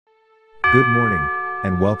Good morning,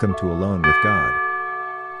 and welcome to Alone with God,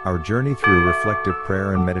 our journey through reflective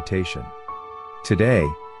prayer and meditation. Today,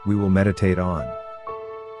 we will meditate on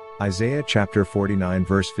Isaiah chapter 49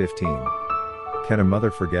 verse 15. Can a mother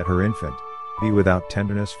forget her infant, be without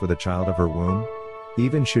tenderness for the child of her womb?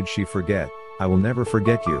 Even should she forget, I will never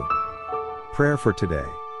forget you. Prayer for today.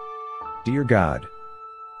 Dear God,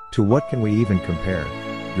 to what can we even compare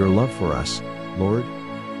your love for us, Lord?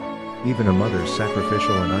 Even a mother's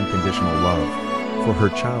sacrificial and unconditional love for her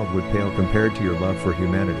child would pale compared to your love for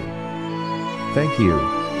humanity. Thank you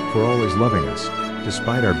for always loving us,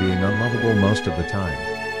 despite our being unlovable most of the time.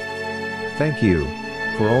 Thank you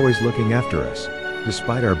for always looking after us,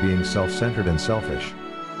 despite our being self-centered and selfish.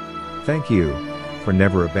 Thank you for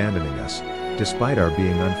never abandoning us, despite our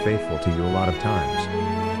being unfaithful to you a lot of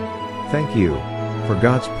times. Thank you for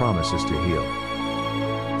God's promises to heal.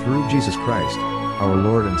 Through Jesus Christ, our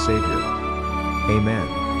Lord and Savior.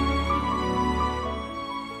 Amen.